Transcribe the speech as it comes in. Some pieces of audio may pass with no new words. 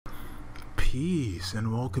Peace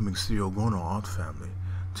and welcoming to the Ogono art family.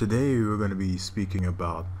 Today we're going to be speaking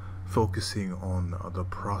about focusing on the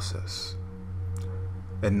process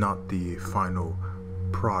and not the final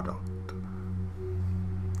product.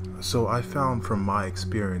 So I found from my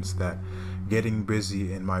experience that getting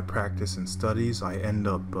busy in my practice and studies, I end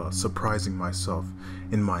up surprising myself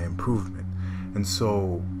in my improvement. And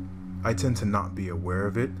so I tend to not be aware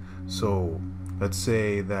of it. So let's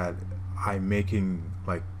say that I'm making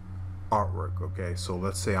like artwork, okay? So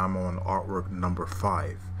let's say I'm on artwork number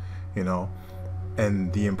 5,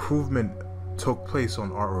 and the improvement took place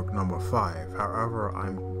on artwork number 5. However,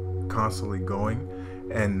 I'm constantly going,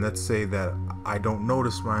 and let's say that I don't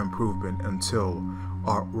notice my improvement until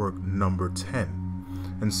artwork number 10.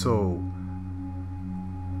 And so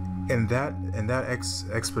in that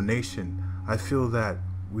explanation, I feel that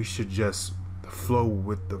we should just flow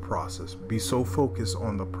with the process, be so focused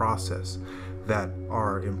on the process that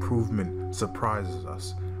our improvement surprises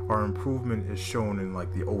us. Our improvement is shown in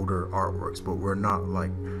like the older artworks, but we're not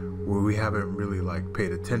like we haven't really like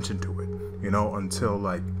paid attention to it, until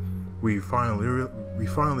like we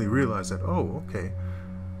finally realize that, oh, okay,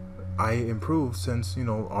 I improved since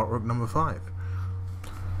artwork number 5.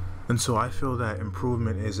 And so I feel that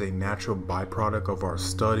improvement is a natural byproduct of our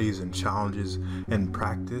studies and challenges and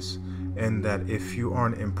practice, and that if you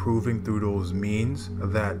aren't improving through those means,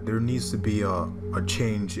 that there needs to be a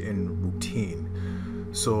change in routine.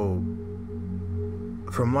 So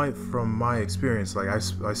from my experience, like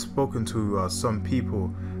I've spoken to some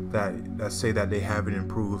people that say that they haven't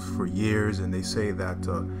improved for years, and they say that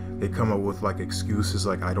they come up with like excuses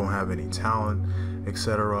like I don't have any talent,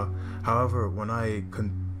 etc. However, when I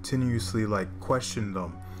continuously like question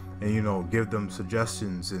them and give them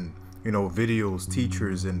suggestions and videos,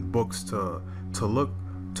 teachers, and books to look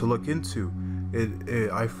into, it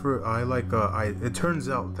turns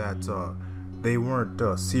out that they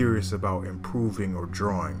weren't serious about improving or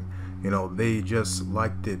drawing. They just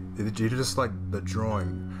liked it. They just liked the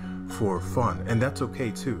drawing for fun, and that's okay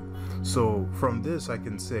too. So from this, I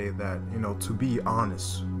can say that to be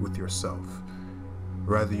honest with yourself,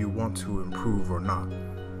 whether you want to improve or not.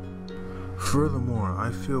 Furthermore, I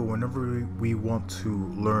feel whenever we want to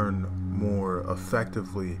learn more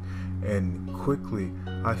effectively and quickly,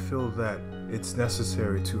 I feel that it's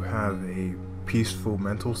necessary to have a peaceful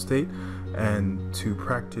mental state and to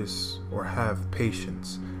practice or have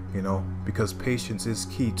patience, because patience is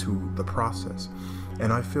key to the process.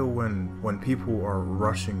 And I feel when people are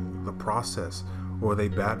rushing the process, or they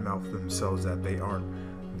badmouth themselves that they aren't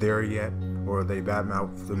there yet, or they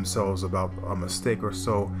badmouth themselves about a mistake or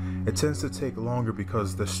so, it tends to take longer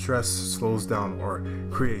because the stress slows down our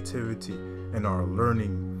creativity and our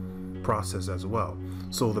learning process as well.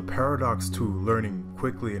 So the paradox to learning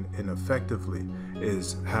quickly and effectively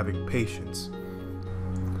is having patience.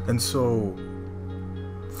 And so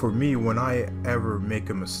for me, when I ever make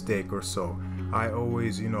a mistake or so, I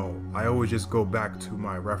always just go back to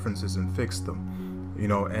my references and fix them,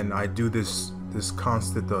 and I do this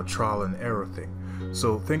constant trial and error thing.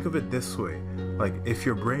 So think of it this way: like if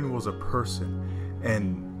your brain was a person,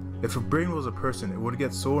 and if a brain was a person, it would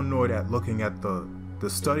get so annoyed at looking at the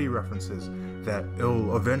study references that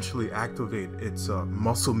it'll eventually activate its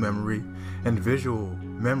muscle memory and visual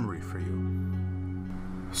memory for you,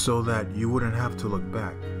 so that you wouldn't have to look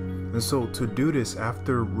back. And so to do this,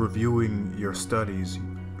 after reviewing your studies,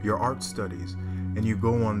 your art studies, and you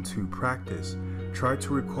go on to practice, try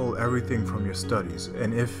to recall everything from your studies.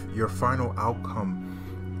 And if your final outcome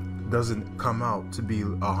doesn't come out to be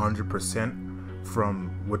 100% from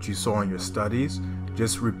what you saw in your studies,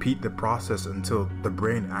 just repeat the process until the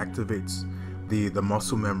brain activates the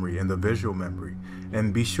muscle memory and the visual memory.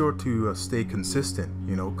 And be sure to stay consistent,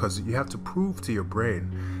 because you have to prove to your brain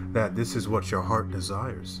that this is what your heart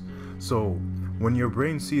desires. So when your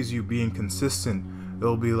brain sees you being consistent,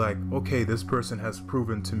 it'll be like, okay, this person has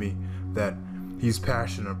proven to me that he's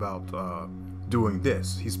passionate about doing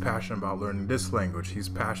this. He's passionate about learning this language. He's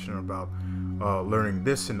passionate about learning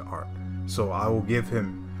this in art. So I will give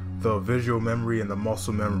him the visual memory and the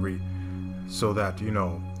muscle memory so that,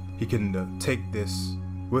 he can take this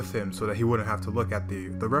with him, so that he wouldn't have to look at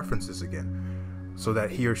the references again, so that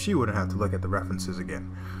he or she wouldn't have to look at the references again.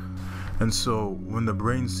 And so when the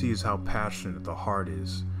brain sees how passionate the heart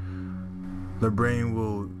is, the brain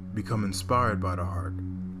will become inspired by the heart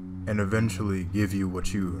and eventually give you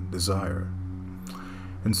what you desire.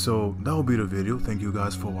 And so that will be the video. Thank you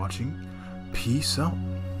guys for watching. Peace out.